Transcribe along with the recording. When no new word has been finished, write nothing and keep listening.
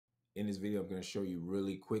In this video, I'm going to show you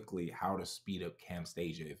really quickly how to speed up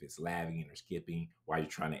Camtasia if it's lagging or skipping while you're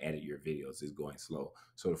trying to edit your videos. It's going slow.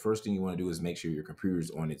 So the first thing you want to do is make sure your computer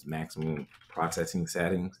is on its maximum processing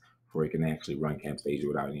settings before you can actually run Camtasia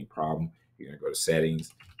without any problem. You're going to go to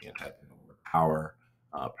settings and type in power,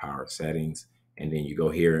 power settings, and then you go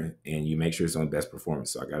here and you make sure it's on best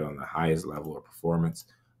performance. So I got it on the highest level of performance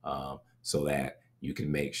so that you can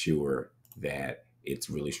make sure that it's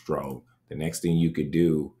really strong. The next thing you could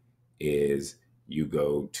do is you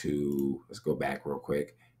go to, let's go back real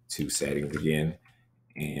quick to settings again.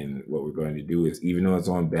 And what we're going to do is, even though it's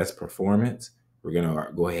on best performance, we're going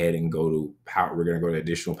to go ahead and go to power. We're going to go to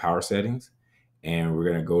additional power settings, and we're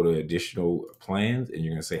going to go to additional plans, and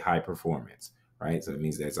you're going to say high performance, right? So it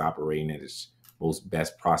means that it's operating at its most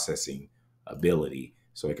best processing ability,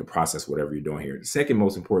 so it can process whatever you're doing here. The second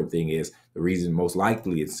most important thing is the reason most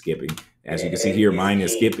likely it's skipping. As you can see here, mine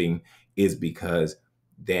is skipping is because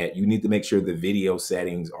that you need to make sure the video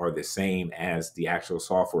settings are the same as the actual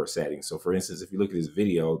software settings. So for instance, if you look at this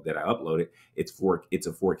video that I uploaded, it's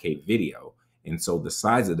a 4K video. And so the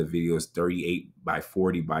size of the video is 38 by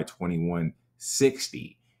 40 by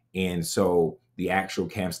 2160. And so the actual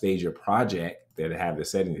Camtasia project that have the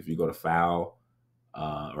settings, if you go to file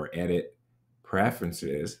or edit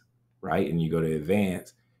preferences, right, and you go to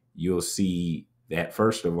advanced, you'll see that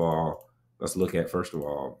first of all, let's look at first of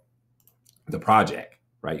all the project.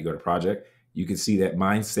 Right, you go to project, you can see that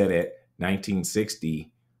mine's set at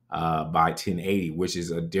 1960 by 1080, which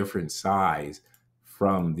is a different size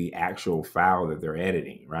from the actual file that they're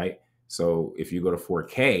editing, right? So if you go to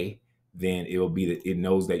 4K, then it will be that it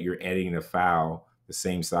knows that you're editing a file the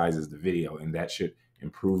same size as the video, and that should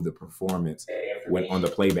improve the performance when on the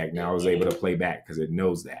playback. Now I was able to play back because it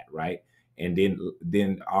knows that, right? And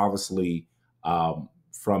then obviously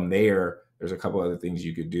from there, there's a couple other things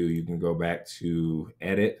you could do. You can go back to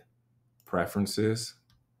edit preferences,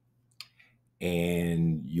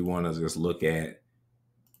 and you want to just look at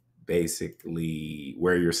basically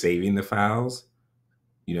where you're saving the files.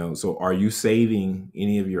 So are you saving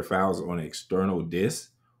any of your files on an external disk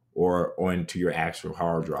or onto your actual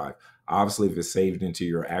hard drive? Obviously, if it's saved into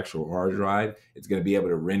your actual hard drive, it's going to be able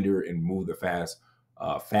to render and move the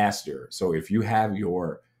faster. So if you have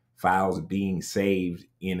your files being saved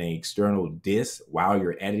in an external disk while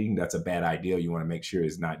you're editing, that's a bad idea. You want to make sure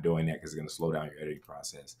it's not doing that because it's going to slow down your editing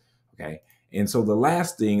process. Okay. And so the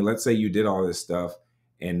last thing, let's say you did all this stuff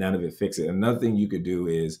and none of it fixed it. Another thing you could do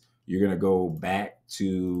is you're going to go back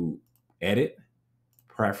to edit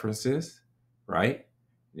preferences, right?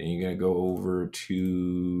 Then you're going to go over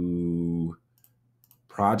to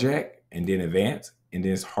project and then advanced, and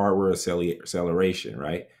then it's hardware acceleration,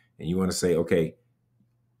 right? And you want to say, okay,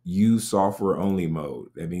 use software only mode.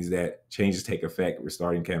 That means that changes take effect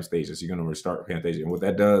restarting Camtasia. So you're going to restart Camtasia. And what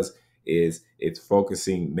that does is it's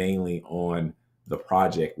focusing mainly on the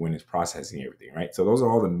project when it's processing everything, right? So those are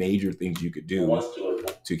all the major things you could do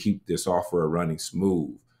to keep the software running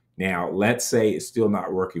smooth. Now, let's say it's still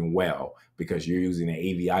not working well because you're using an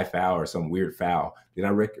AVI file or some weird file. Then I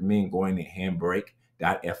recommend going to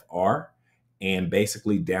handbrake.fr and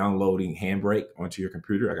basically downloading Handbrake onto your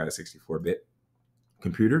computer. I got a 64-bit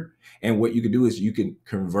computer. And what you can do is you can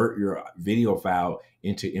convert your video file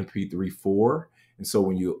into MP3.4. And so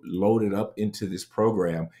when you load it up into this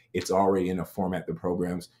program, it's already in a format the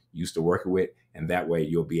program's used to working with. And that way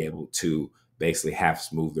you'll be able to basically have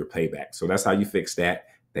smoother playback. So that's how you fix that.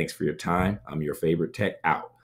 Thanks for your time. I'm your favorite tech out.